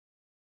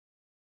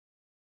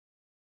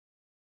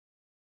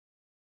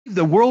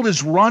the world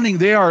is running.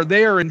 They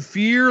are in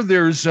fear.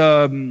 There's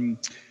in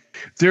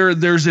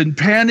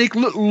panic.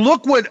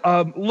 Look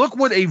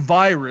what a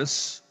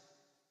virus,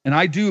 and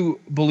I do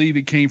believe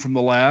it came from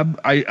the lab.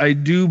 I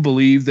do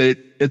believe that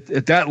at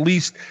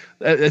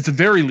the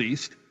very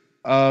least,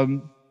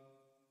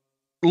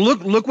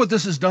 look what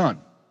this has done.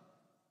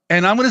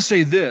 And I'm going to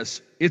say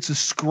this: it's a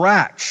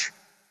scratch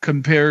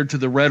compared to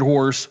the red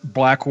horse,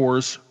 black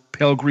horse,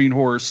 pale green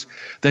horse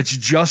that's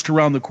just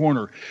around the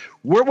corner.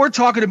 What we're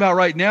talking about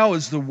right now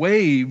is the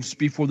waves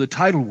before the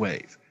tidal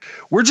wave.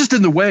 We're just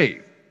in the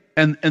wave.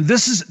 And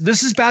this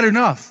is bad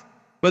enough.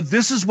 But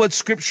this is what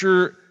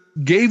Scripture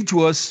gave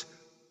to us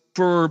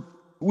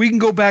we can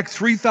go back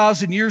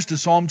 3,000 years to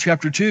Psalm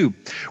chapter 2.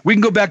 We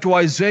can go back to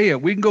Isaiah.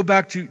 We can go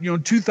back to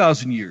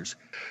 2,000 years.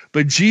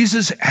 But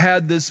Jesus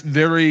had this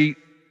very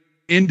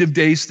end of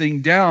days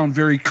thing down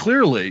very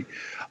clearly,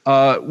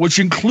 which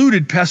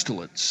included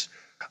pestilence.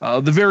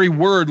 The very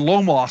word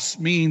lomos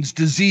means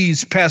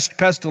disease, pest,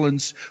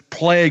 pestilence,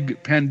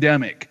 plague,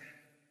 pandemic.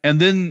 And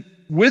then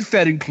with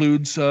that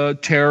includes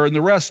terror and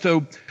the rest.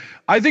 So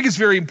I think it's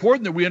very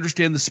important that we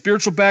understand the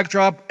spiritual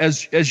backdrop.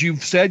 As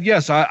you've said,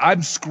 yes,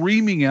 I'm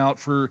screaming out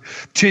for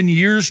 10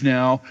 years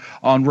now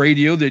on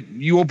radio that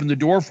you opened the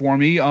door for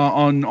me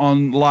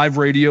on live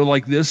radio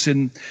like this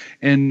and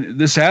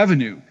this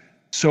avenue.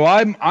 So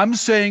I'm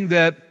saying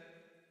that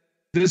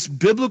this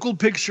biblical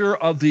picture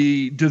of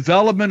the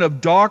development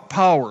of dark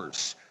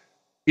powers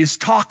is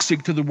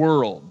toxic to the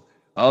world.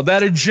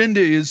 That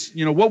agenda is,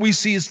 what we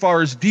see as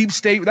far as deep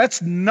state,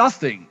 that's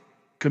nothing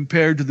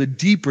compared to the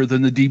deeper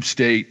than the deep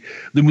state,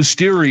 the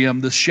mysterium,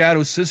 the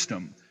shadow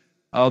system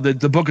that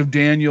the book of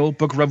Daniel,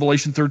 book of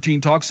Revelation 13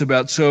 talks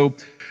about. So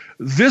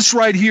this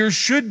right here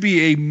should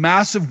be a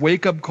massive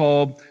wake-up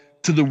call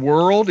to the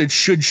world. It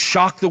should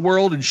shock the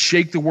world and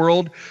shake the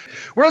world.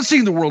 We're not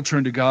seeing the world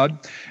turn to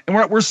God,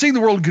 and we're seeing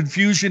the world in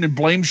confusion and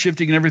blame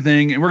shifting and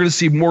everything, and we're going to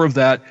see more of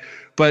that.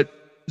 But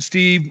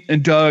Steve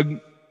and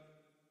Doug,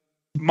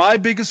 my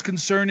biggest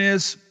concern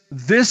is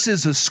this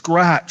is a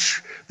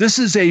scratch. This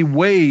is a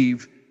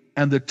wave,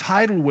 and the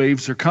tidal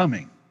waves are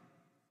coming.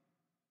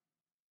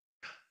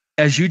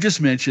 As you just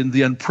mentioned,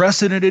 the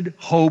unprecedented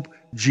hope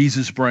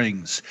Jesus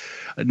brings.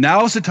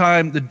 Now is the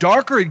time. The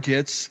darker it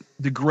gets,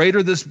 the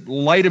greater this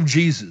light of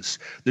Jesus,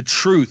 the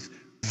truth,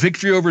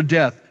 victory over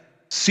death,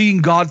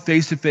 seeing God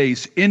face to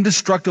face,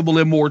 indestructible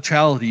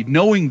immortality,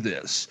 knowing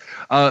this.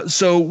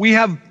 So we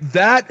have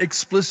that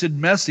explicit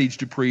message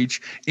to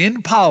preach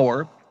in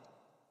power.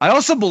 I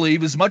also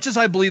believe, as much as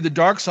I believe the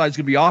dark side is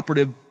going to be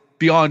operative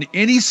beyond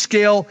any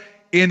scale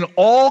in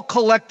all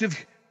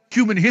collective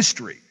human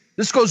history.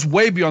 This goes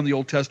way beyond the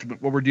Old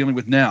Testament, what we're dealing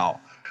with now,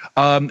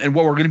 and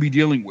what we're going to be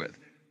dealing with.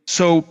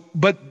 So,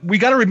 but we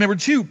got to remember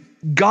too,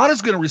 God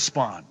is going to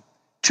respond.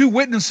 Two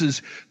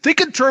witnesses. Think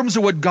in terms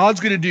of what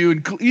God's going to do,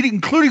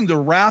 including the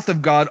wrath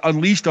of God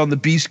unleashed on the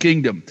beast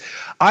kingdom.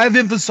 I've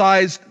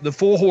emphasized the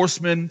four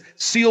horsemen,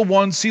 seal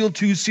 1, seal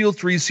 2, seal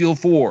 3, seal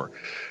 4.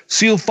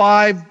 Seal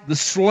 5, the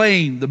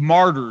slain, the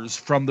martyrs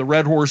from the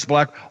red horse,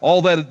 black,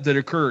 all that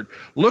occurred.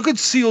 Look at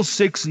seal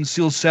 6 and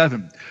seal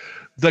 7.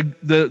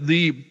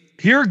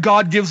 Here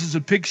God gives us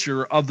a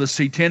picture of the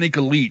satanic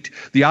elite,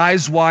 the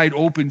eyes wide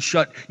open,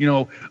 shut,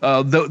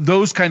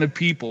 those kind of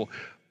people.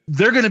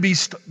 They're going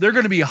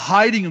to be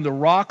hiding in the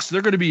rocks.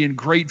 They're going to be in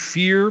great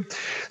fear.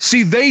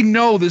 See, they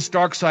know this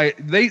dark side.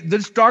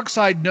 This dark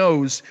side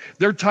knows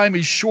their time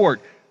is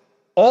short.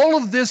 All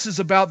of this is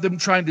about them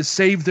trying to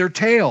save their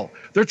tail.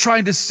 They're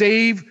trying to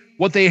save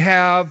what they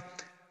have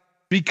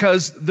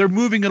because they're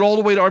moving it all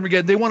the way to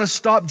Armageddon. They want to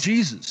stop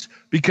Jesus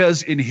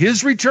because in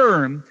his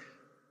return,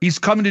 he's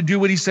coming to do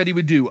what he said he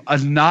would do,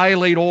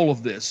 annihilate all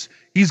of this.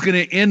 He's going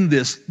to end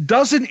this.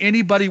 Doesn't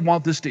anybody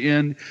want this to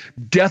end?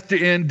 Death to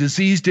end,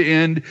 disease to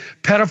end,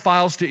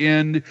 pedophiles to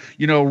end,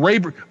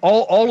 rape,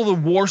 all of the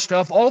war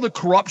stuff, all the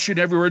corruption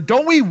everywhere.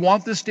 Don't we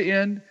want this to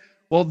end?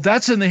 Well,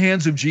 that's in the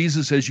hands of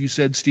Jesus, as you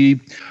said,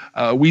 Steve.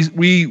 We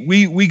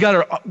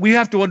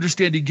have to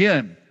understand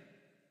again,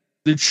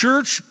 the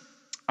church,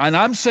 and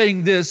I'm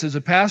saying this as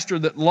a pastor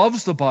that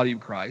loves the body of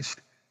Christ,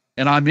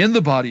 and I'm in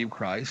the body of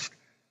Christ,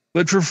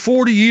 but for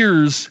 40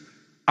 years,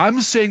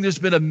 I'm saying there's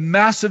been a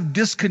massive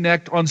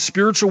disconnect on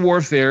spiritual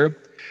warfare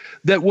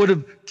that would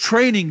have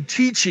training,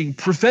 teaching,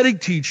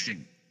 prophetic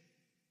teaching.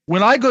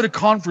 When I go to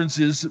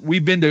conferences,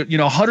 we've been to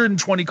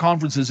 120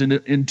 conferences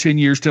in 10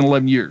 years, 10,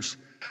 11 years.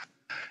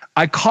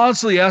 I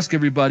constantly ask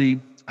everybody,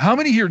 how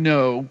many here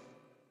know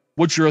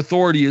what your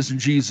authority is in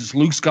Jesus?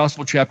 Luke's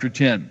Gospel, chapter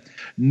 10.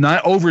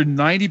 Over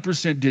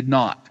 90% did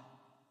not.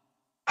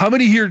 How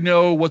many here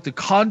know what the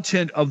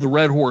content of the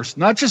red horse,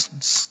 not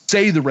just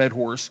say the red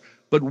horse,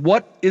 but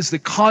what is the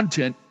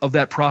content of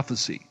that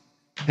prophecy?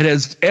 It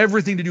has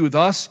everything to do with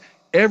us,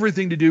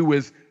 everything to do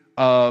with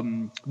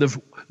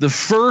the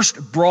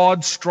first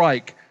broad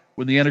strike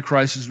when the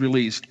Antichrist is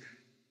released.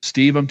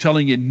 Steve, I'm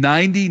telling you,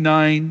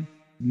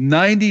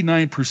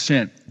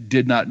 99%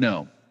 did not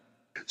know.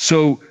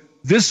 So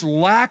this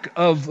lack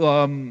of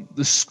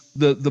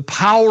the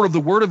power of the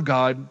Word of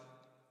God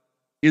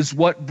is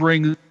what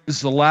brings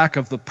the lack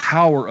of the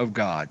power of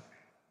God.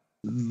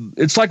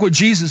 It's like what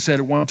Jesus said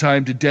at one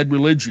time to dead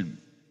religion.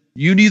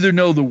 You neither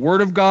know the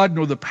word of God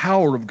nor the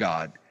power of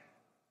God.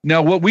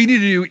 Now, what we need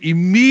to do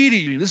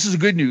immediately, this is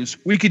good news,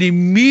 we can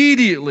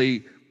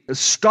immediately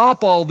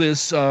stop all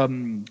this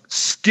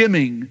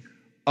skimming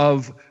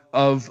of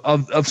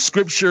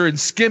Scripture and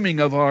skimming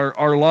of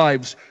our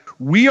lives.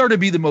 We are to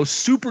be the most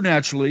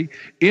supernaturally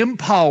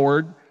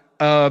empowered,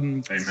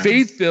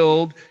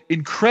 faith-filled,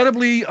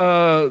 incredibly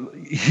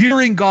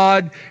hearing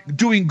God,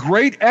 doing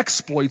great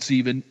exploits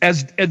even,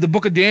 as the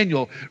book of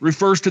Daniel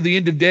refers to the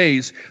end of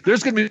days.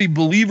 There's going to be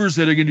believers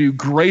that are going to do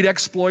great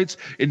exploits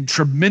and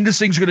tremendous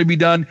things are going to be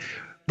done.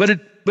 But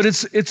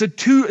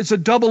it's a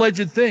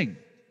double-edged thing.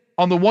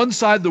 On the one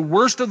side, the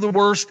worst of the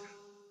worst,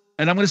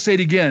 and I'm going to say it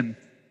again,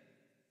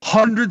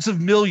 hundreds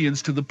of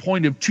millions to the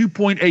point of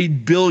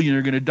 2.8 billion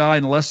are going to die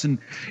in less than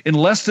a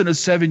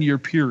 7-year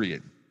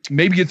period.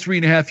 Maybe a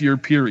 3.5-year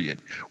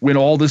period when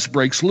all this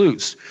breaks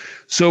loose.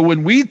 So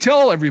when we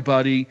tell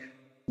everybody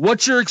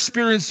what you're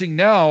experiencing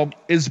now,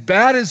 as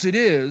bad as it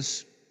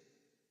is,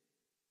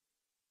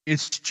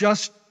 it's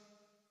just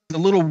the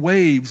little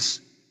waves.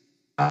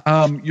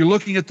 You're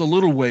looking at the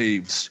little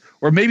waves,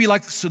 or maybe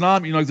like the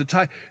tsunami, like the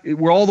tide,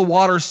 where all the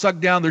water is sucked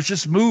down. There's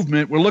just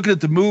movement. We're looking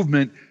at the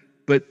movement,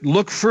 but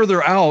look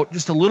further out,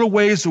 just a little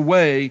ways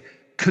away,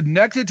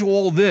 connected to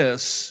all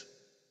this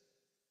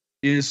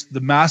is the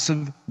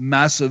massive,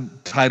 massive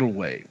tidal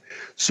wave.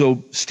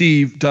 So,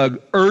 Steve,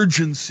 Doug,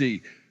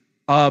 urgency.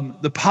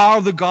 The power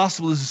of the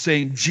gospel is the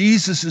same.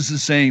 Jesus is the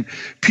same.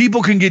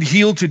 People can get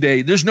healed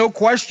today. There's no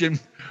question.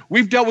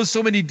 We've dealt with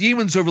so many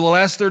demons over the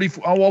last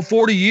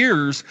 40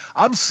 years.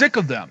 I'm sick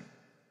of them.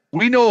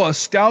 We know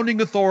astounding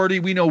authority.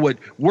 We know what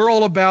we're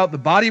all about. The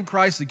body of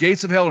Christ, the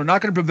gates of hell are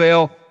not going to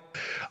prevail.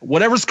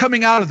 Whatever's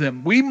coming out of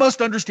them, we must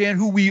understand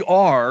who we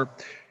are.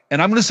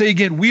 And I'm going to say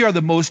again, we are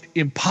the most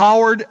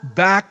empowered,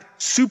 backed,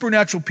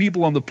 supernatural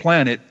people on the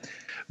planet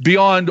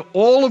beyond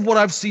all of what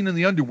I've seen in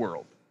the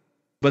underworld.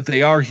 But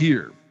they are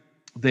here.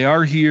 They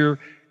are here.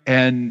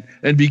 And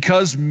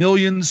because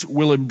millions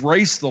will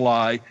embrace the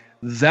lie,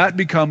 that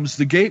becomes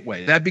the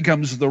gateway. That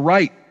becomes the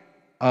right.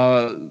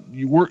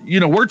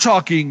 We're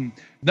talking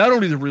not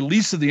only the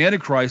release of the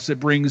Antichrist that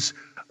brings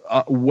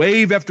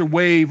wave after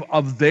wave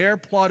of their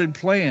plot and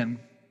plan.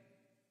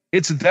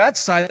 It's that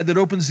side that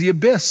opens the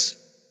abyss.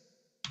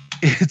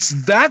 It's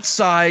that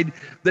side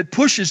that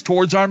pushes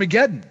towards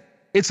Armageddon.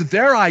 It's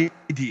their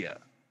idea.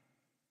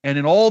 And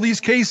in all these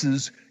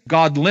cases,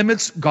 God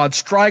limits, God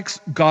strikes,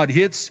 God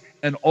hits,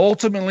 and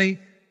ultimately,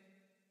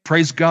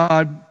 praise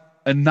God,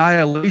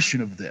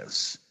 annihilation of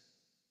this.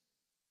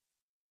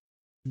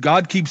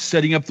 God keeps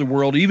setting up the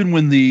world. Even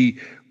when the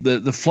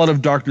flood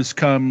of darkness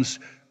comes,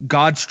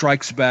 God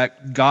strikes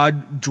back,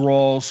 God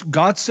draws,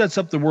 God sets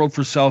up the world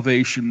for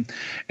salvation.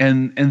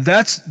 And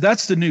that's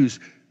the news.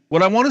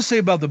 What I want to say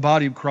about the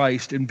body of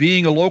Christ and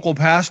being a local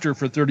pastor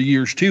for 30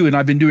 years too, and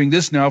I've been doing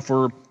this now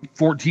for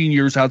 14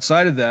 years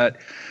outside of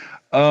that,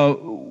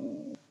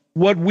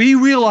 what we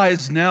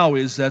realize now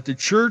is that the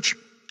church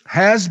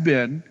has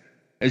been,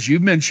 as you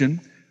mentioned,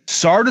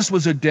 Sardis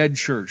was a dead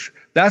church.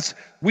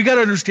 We got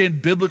to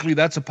understand biblically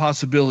that's a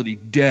possibility,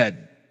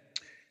 dead.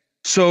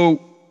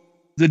 So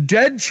the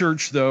dead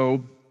church,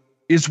 though,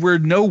 is where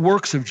no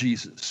works of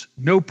Jesus,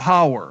 no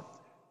power,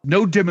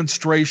 no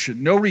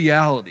demonstration, no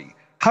reality.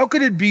 How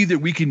could it be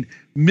that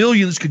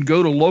millions can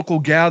go to local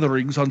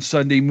gatherings on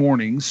Sunday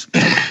mornings,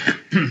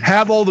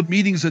 have all the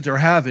meetings that they're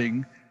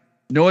having,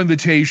 no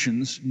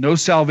invitations, no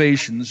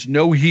salvations,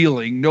 no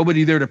healing,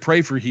 nobody there to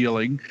pray for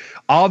healing,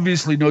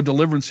 obviously no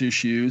deliverance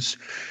issues,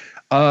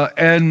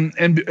 and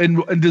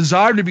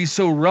desire to be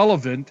so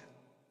relevant,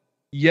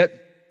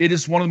 yet it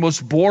is one of the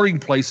most boring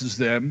places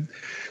then.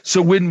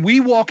 So when we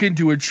walk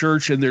into a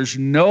church and there's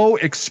no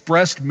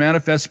expressed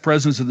manifest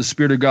presence of the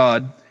Spirit of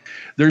God,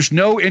 there's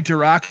no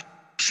interaction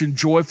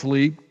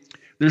joyfully,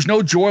 there's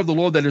no joy of the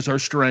Lord that is our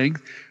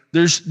strength,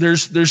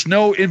 there's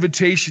no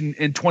invitation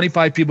and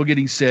 25 people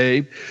getting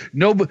saved,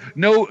 no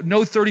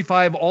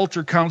 35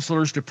 altar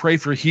counselors to pray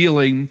for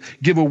healing,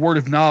 give a word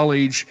of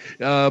knowledge,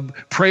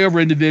 pray over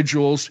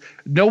individuals,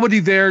 nobody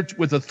there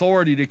with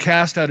authority to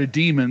cast out a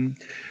demon,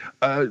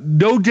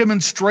 no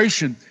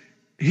demonstration.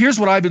 Here's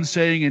what I've been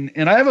saying,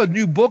 and I have a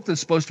new book that's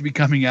supposed to be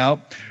coming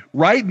out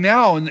right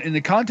now in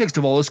the context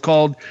of all this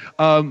called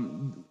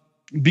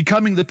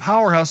Becoming the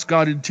Powerhouse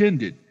God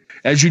Intended.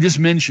 As you just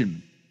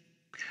mentioned,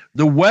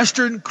 the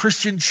Western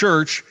Christian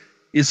church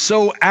is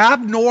so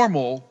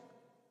abnormal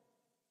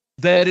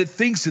that it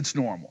thinks it's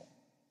normal.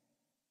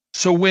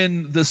 So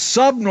when the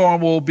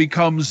subnormal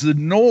becomes the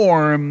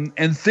norm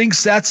and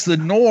thinks that's the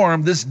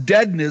norm, this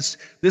deadness,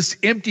 this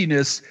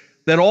emptiness,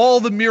 that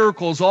all the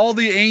miracles, all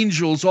the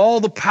angels,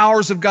 all the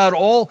powers of God,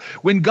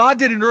 when God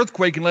did an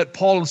earthquake and let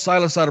Paul and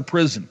Silas out of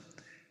prison,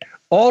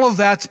 all of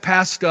that's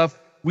past stuff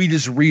we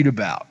just read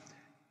about.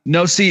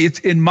 No, see, it's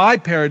in my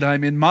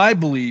paradigm, in my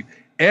belief,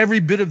 every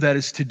bit of that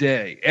is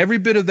today. Every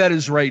bit of that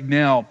is right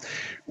now.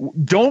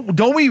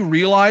 Don't we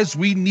realize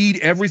we need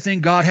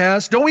everything God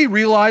has? Don't we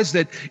realize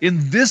that in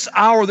this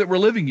hour that we're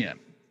living in,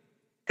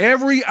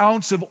 every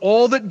ounce of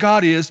all that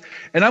God is.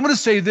 And I'm going to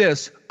say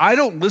this, I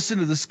don't listen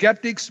to the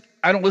skeptics.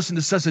 I don't listen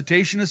to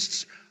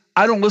cessationists.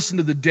 I don't listen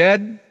to the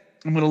dead.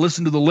 I'm going to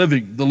listen to the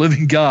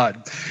living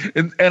God.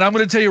 And I'm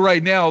going to tell you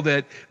right now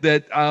that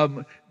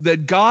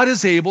God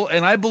is able,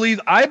 and I believe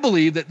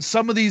that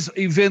some of these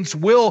events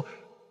will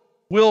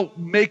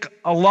make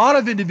a lot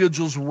of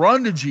individuals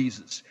run to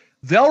Jesus.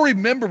 They'll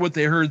remember what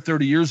they heard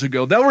 30 years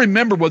ago. They'll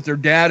remember what their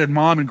dad and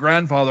mom and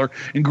grandfather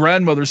and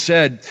grandmother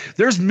said.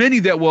 There's many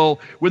that will,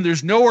 when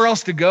there's nowhere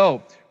else to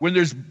go, when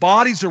there's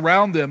bodies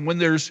around them,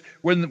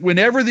 when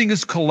everything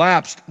is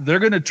collapsed, they're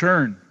going to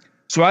turn.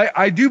 So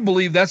I do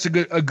believe that's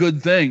a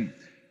good thing.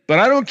 But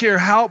I don't care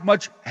how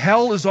much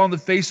hell is on the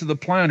face of the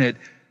planet.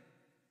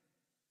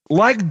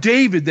 Like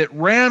David that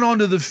ran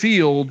onto the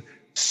field,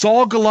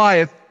 saw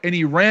Goliath, and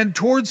he ran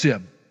towards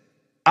him.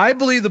 I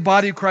believe the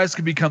body of Christ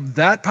can become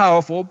that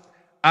powerful.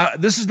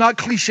 This is not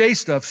cliche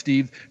stuff,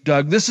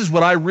 Doug. This is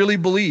what I really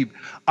believe.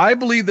 I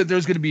believe that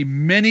there's going to be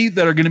many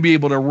that are going to be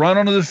able to run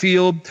onto the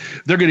field.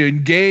 They're going to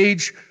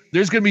engage.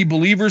 There's going to be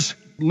believers.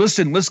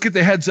 Listen, let's get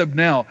the heads up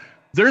now.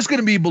 There's going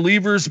to be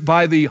believers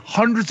by the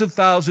hundreds of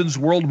thousands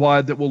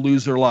worldwide that will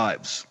lose their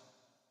lives.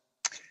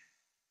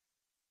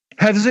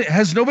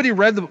 Has nobody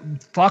read the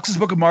Fox's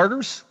Book of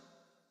Martyrs?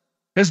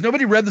 Has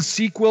nobody read the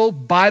sequel,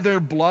 By Their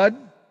Blood?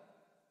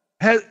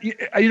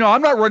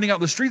 I'm not running out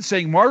the street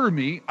saying, martyr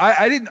me.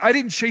 I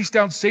didn't chase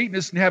down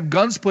Satanists and have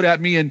guns put at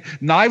me and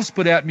knives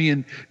put at me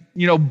and,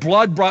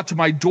 blood brought to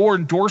my door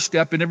and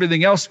doorstep and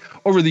everything else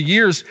over the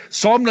years.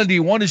 Psalm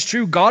 91 is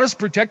true. God has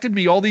protected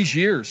me all these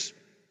years.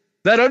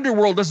 That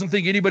underworld doesn't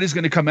think anybody's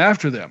going to come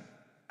after them.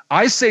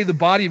 I say the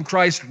body of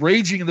Christ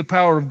raging in the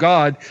power of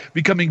God,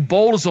 becoming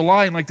bold as a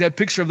lion, like that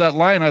picture of that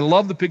lion. I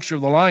love the picture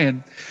of the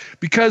lion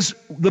because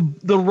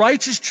the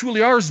righteous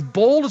truly are as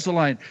bold as a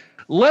lion.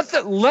 Let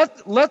the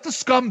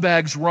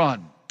scumbags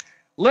run.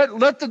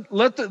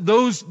 Let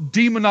those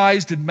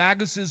demonized and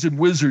maguses and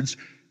wizards,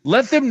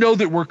 let them know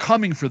that we're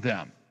coming for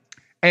them.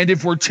 And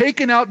if we're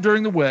taken out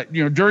during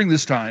during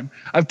this time,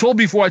 I told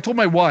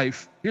my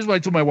wife, here's what I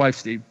told my wife,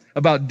 Steve,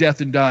 about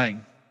death and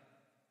dying.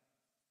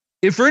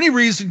 If for any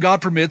reason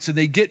God permits and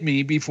they get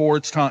me before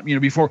it's time,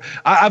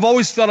 I've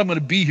always felt I'm going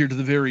to be here to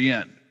the very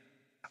end.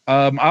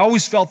 I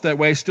always felt that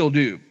way. I still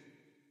do.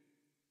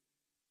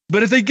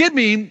 But if they get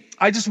me,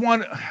 I just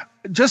want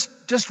the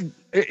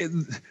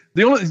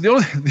only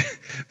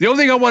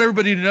thing I want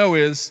everybody to know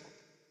is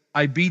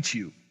I beat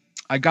you.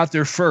 I got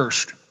there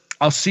first.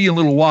 I'll see you in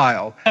a little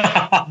while.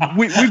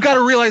 We've got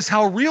to realize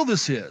how real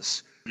this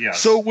is.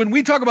 Yes. So when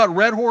we talk about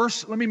Red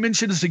Horse, let me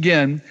mention this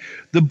again.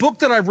 The book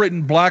that I've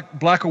written,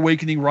 Black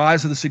Awakening,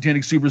 Rise of the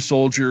Satanic Super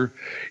Soldier,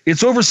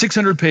 it's over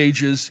 600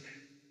 pages.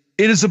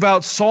 It is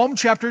about Psalm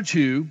chapter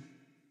 2.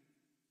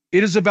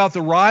 It is about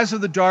the rise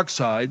of the dark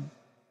side.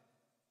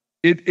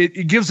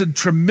 It gives a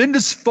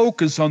tremendous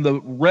focus on the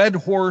red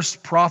horse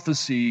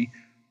prophecy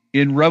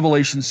in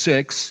Revelation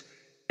 6,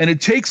 and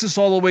it takes us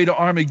all the way to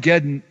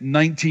Armageddon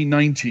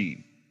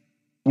 1919,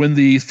 when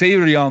the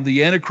Therion,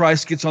 the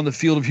Antichrist, gets on the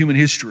field of human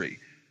history.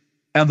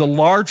 And the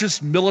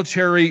largest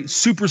military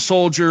super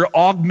soldier,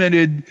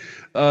 augmented,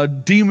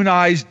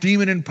 demonized,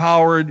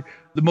 demon-empowered,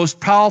 the most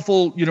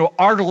powerful,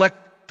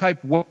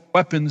 Ardalek-type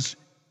weapons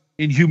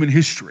in human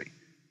history.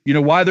 You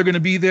know why they're going to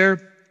be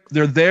there?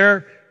 They're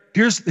there.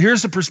 Here's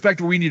the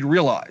perspective we need to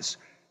realize.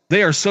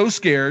 They are so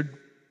scared.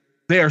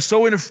 They are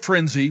so in a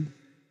frenzy.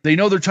 They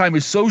know their time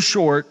is so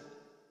short.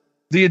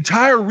 The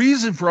entire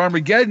reason for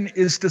Armageddon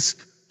is to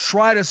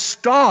try to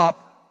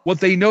stop what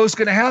they know is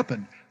going to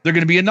happen. They're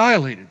going to be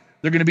annihilated.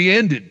 They're going to be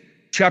ended.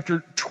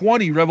 Chapter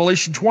 20,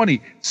 Revelation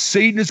 20,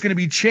 Satan is going to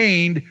be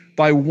chained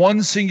by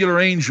one singular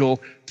angel,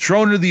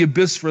 thrown into the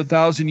abyss for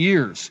 1,000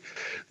 years.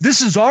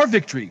 This is our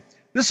victory.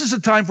 This is a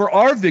time for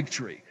our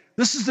victory.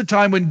 This is the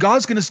time when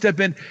God's going to step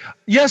in.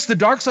 Yes, the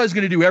dark side is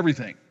going to do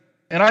everything.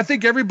 And I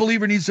think every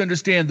believer needs to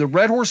understand the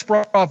red horse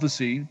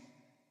prophecy,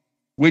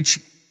 which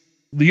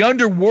the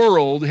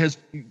underworld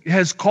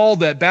has called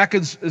that back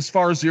as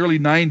far as the early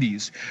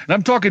 90s. And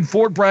I'm talking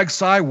Fort Bragg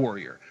Psy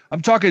Warrior.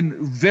 I'm talking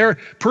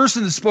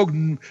person that spoke,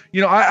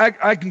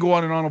 I can go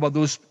on and on about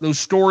those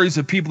stories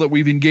of people that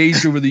we've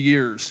engaged over the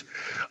years,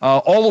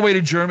 all the way to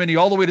Germany,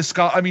 all the way to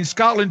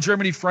Scotland,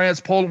 Germany, France,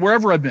 Poland,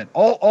 wherever I've been,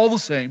 all the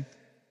same.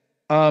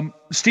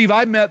 Steve,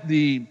 I met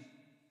the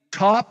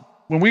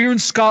top, when we were in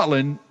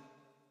Scotland,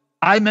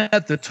 I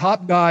met the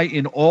top guy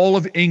in all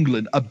of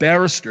England, a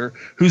barrister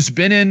who's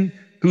been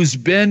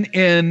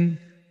in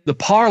the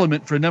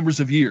parliament for numbers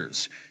of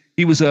years.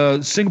 He was a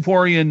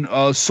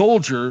Singaporean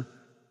soldier,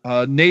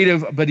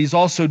 native, but he's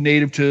also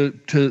native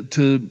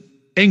to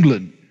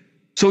England.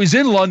 So he's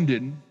in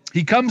London.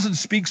 He comes and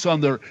speaks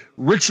on the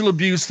ritual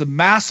abuse, the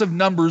massive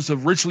numbers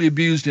of ritually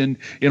abused in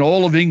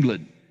all of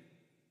England.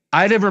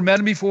 I never met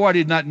him before. I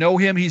did not know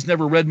him. He's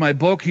never read my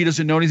book. He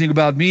doesn't know anything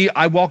about me.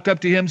 I walked up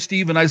to him,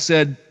 Steve, and I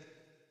said,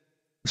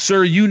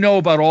 "Sir, you know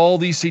about all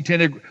these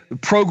satanic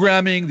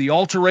programming, the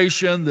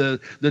alteration,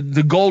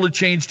 the goal to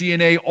change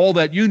DNA, all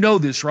that. You know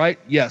this, right?"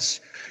 "Yes."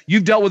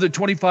 "You've dealt with it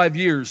 25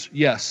 years.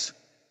 "Yes."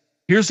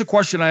 Here's the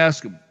question I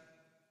ask him.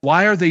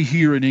 "Why are they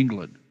here in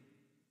England?"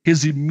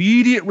 his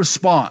immediate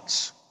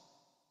response,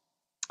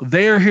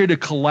 they are here to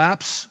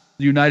collapse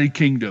the United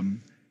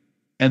Kingdom,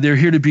 and they're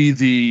here to be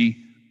the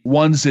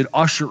ones that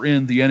usher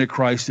in the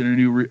Antichrist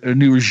and a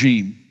new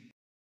regime.